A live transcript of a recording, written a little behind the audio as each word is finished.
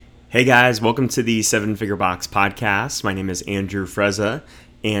Hey guys, welcome to the Seven Figure Box podcast. My name is Andrew Frezza,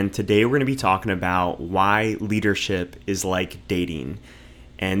 and today we're going to be talking about why leadership is like dating.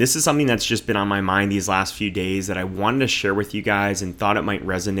 And this is something that's just been on my mind these last few days that I wanted to share with you guys and thought it might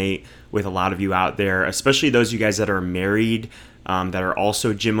resonate with a lot of you out there, especially those of you guys that are married, that are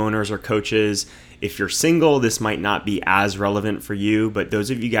also gym owners or coaches. If you're single, this might not be as relevant for you, but those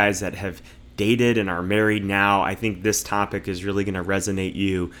of you guys that have dated and are married now, I think this topic is really going to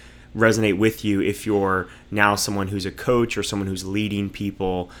resonate with you if you're now someone who's a coach or someone who's leading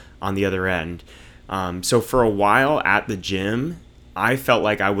people on the other end. So for a while at the gym, I felt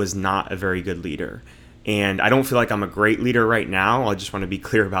like I was not a very good leader. And I don't feel like I'm a great leader right now. I just want to be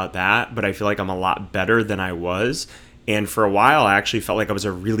clear about that. But I feel like I'm a lot better than I was. And for a while, I actually felt like I was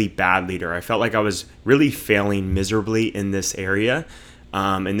a really bad leader. I felt like I was really failing miserably in this area.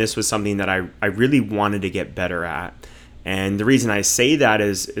 And this was something that I really wanted to get better at. And the reason I say that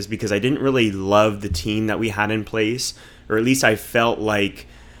is because I didn't really love the team that we had in place, or at least I felt like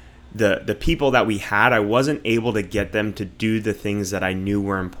the people that we had, I wasn't able to get them to do the things that I knew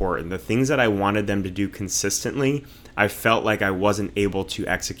were important. The things that I wanted them to do consistently, I felt like I wasn't able to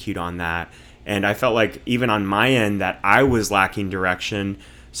execute on that. And I felt like even on my end that I was lacking direction.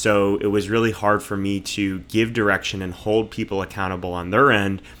 So it was really hard for me to give direction and hold people accountable on their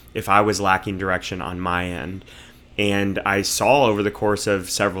end if I was lacking direction on my end. And I saw over the course of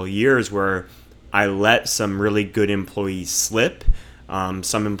several years where I let some really good employees slip.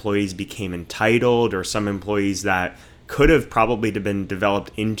 Some employees became entitled, or some employees that could have probably been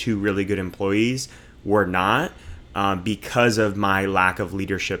developed into really good employees were not, because of my lack of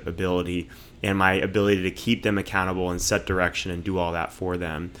leadership ability and my ability to keep them accountable and set direction and do all that for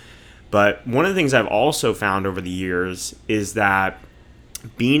them. But one of the things I've also found over the years is that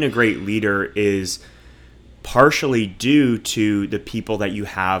being a great leader is partially due to the people that you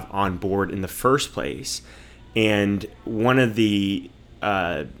have on board in the first place. And one of the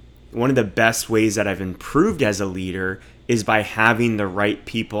best ways that I've improved as a leader is by having the right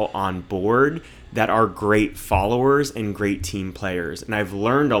people on board that are great followers and great team players. And I've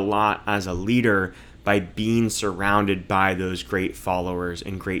learned a lot as a leader by being surrounded by those great followers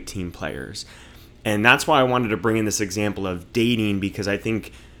and great team players. And that's why I wanted to bring in this example of dating, because I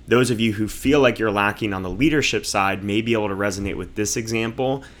think those of you who feel like you're lacking on the leadership side may be able to resonate with this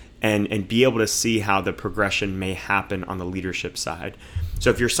example and be able to see how the progression may happen on the leadership side. So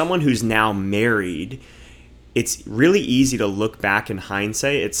if you're someone who's now married, it's really easy to look back in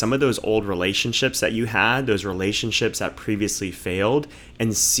hindsight at some of those old relationships that you had, those relationships that previously failed,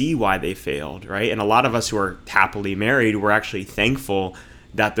 and see why they failed, right? And a lot of us who are happily married, we're actually thankful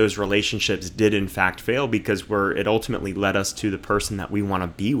that those relationships did in fact fail, because it ultimately led us to the person that we want to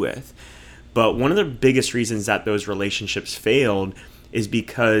be with. But one of the biggest reasons that those relationships failed is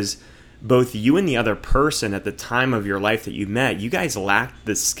because both you and the other person at the time of your life that you met, you guys lacked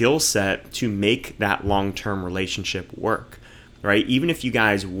the skill set to make that long-term relationship work, right? Even if you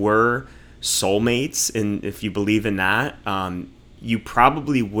guys were soulmates, and if you believe in that, you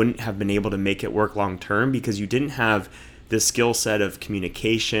probably wouldn't have been able to make it work long-term because you didn't have the skill set of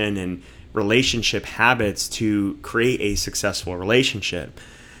communication and relationship habits to create a successful relationship.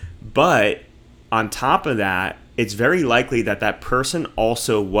 But on top of that, it's very likely that that person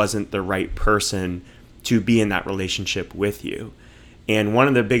also wasn't the right person to be in that relationship with you. And one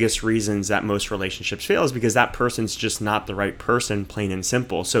of the biggest reasons that most relationships fail is because that person's just not the right person, plain and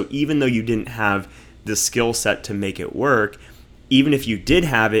simple. So even though you didn't have the skill set to make it work, even if you did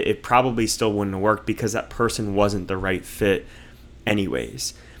have it, it probably still wouldn't have worked because that person wasn't the right fit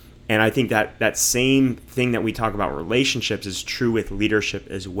anyways. And I think that same thing that we talk about relationships is true with leadership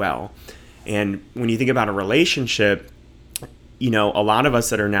as well. And when you think about a relationship, a lot of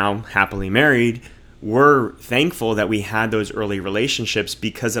us that are now happily married, we're thankful that we had those early relationships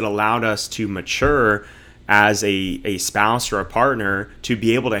because it allowed us to mature as a spouse or a partner to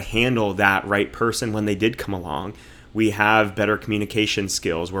be able to handle that right person when they did come along. We have better communication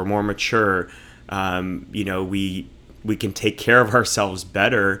skills. We're more mature. We can take care of ourselves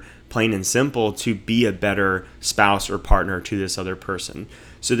better, plain and simple, to be a better spouse or partner to this other person.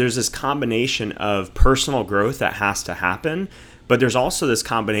 So there's this combination of personal growth that has to happen, but there's also this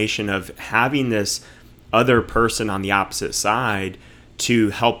combination of having this other person on the opposite side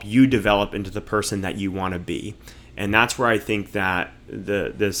to help you develop into the person that you want to be. And that's where I think that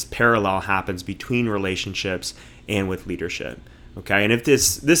this parallel happens between relationships and with leadership. Okay, and if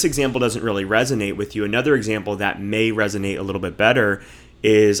this example doesn't really resonate with you, another example that may resonate a little bit better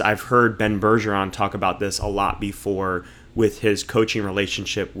is I've heard Ben Bergeron talk about this a lot before with his coaching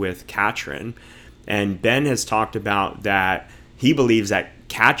relationship with Katrin. And Ben has talked about that he believes that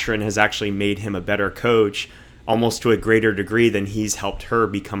Katrin has actually made him a better coach almost to a greater degree than he's helped her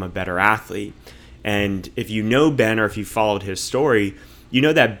become a better athlete. And if you know Ben, or if you followed his story, you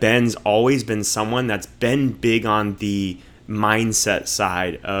know that Ben's always been someone that's been big on the mindset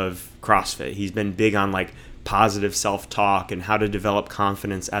side of CrossFit. He's been big on like positive self-talk and how to develop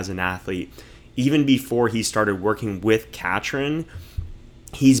confidence as an athlete. Even before he started working with Katrin,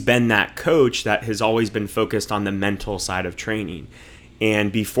 he's been that coach that has always been focused on the mental side of training.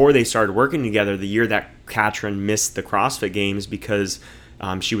 And before they started working together, the year that Katrin missed the CrossFit Games because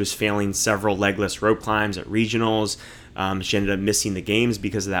she was failing several legless rope climbs at regionals, she ended up missing the games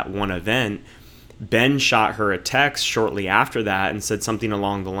because of that one event. Ben shot her a text shortly after that and said something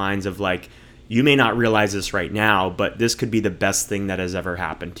along the lines of like, you may not realize this right now, but this could be the best thing that has ever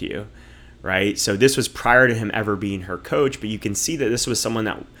happened to you, right? So this was prior to him ever being her coach, but you can see that this was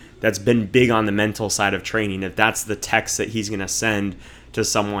someone that's been big on the mental side of training. If that's the text that he's going to send to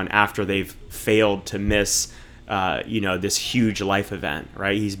someone after they've failed to miss, this huge life event,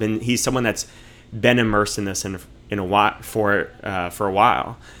 right? He's someone that's been immersed in this in a while for a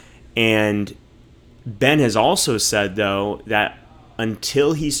while, and Ben has also said though that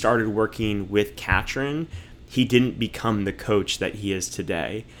until he started working with Katrin, he didn't become the coach that he is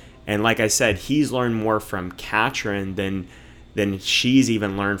today. And like I said, he's learned more from Katrin than she's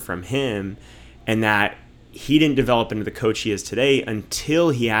even learned from him, and that he didn't develop into the coach he is today until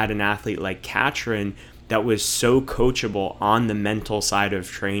he had an athlete like Katrin that was so coachable on the mental side of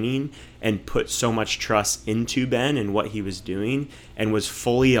training and put so much trust into Ben and what he was doing and was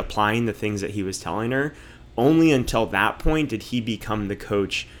fully applying the things that he was telling her. Only until that point did he become the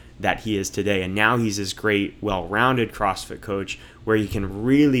coach that he is today. And now he's this great, well-rounded CrossFit coach where he can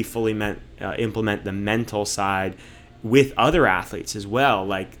really fully implement the mental side with other athletes as well,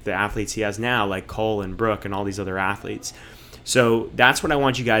 like the athletes he has now, like Cole and Brooke and all these other athletes. So that's what I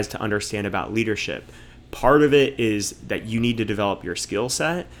want you guys to understand about leadership. Part of it is that you need to develop your skill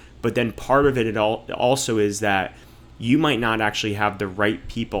set, but then part of it also is that you might not actually have the right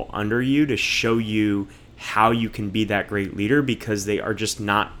people under you to show you how you can be that great leader because they are just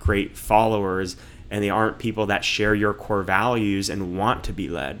not great followers and they aren't people that share your core values and want to be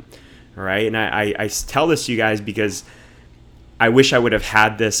led. All right. And I tell this to you guys because I wish I would have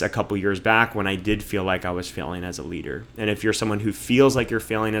had this a couple years back when I did feel like I was failing as a leader. And if you're someone who feels like you're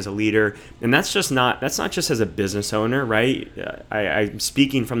failing as a leader, and that's not just as a business owner, right? I'm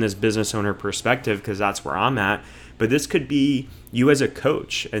speaking from this business owner perspective because that's where I'm at. But this could be you as a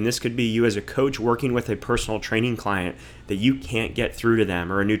coach, and this could be you as a coach working with a personal training client that you can't get through to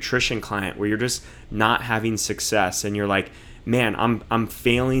them, or a nutrition client where you're just not having success, and you're like, man, I'm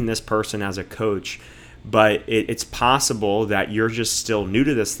failing this person as a coach. But it's possible that you're just still new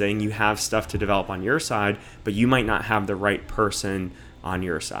to this thing. You have stuff to develop on your side, but you might not have the right person on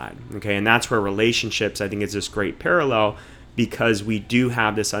your side. Okay, and that's where relationships, I think, is this great parallel, because we do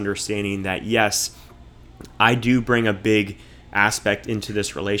have this understanding that yes, I do bring a big aspect into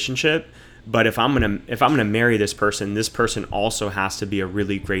this relationship, but if I'm gonna marry this person also has to be a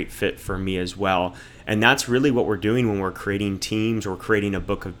really great fit for me as well. And that's really what we're doing when we're creating teams or creating a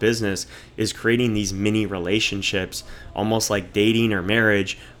book of business, is creating these mini relationships, almost like dating or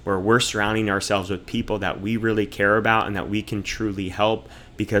marriage, where we're surrounding ourselves with people that we really care about and that we can truly help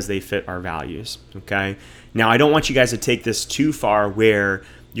because they fit our values. Okay. Now, I don't want you guys to take this too far where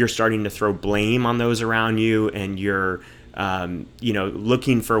you're starting to throw blame on those around you and you're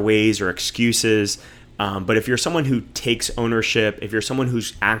looking for ways or excuses. But if you're someone who takes ownership, if you're someone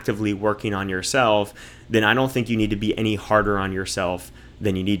who's actively working on yourself, then I don't think you need to be any harder on yourself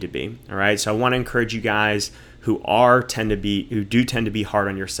than you need to be. All right. So I want to encourage you guys who tend to be hard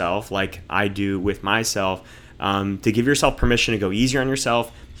on yourself, like I do with myself, to give yourself permission to go easier on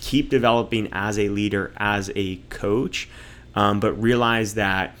yourself, keep developing as a leader, as a coach, but realize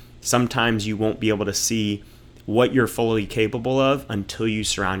that sometimes you won't be able to see what you're fully capable of until you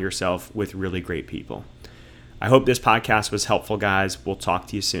surround yourself with really great people. I hope this podcast was helpful, guys. We'll talk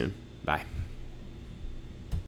to you soon. Bye.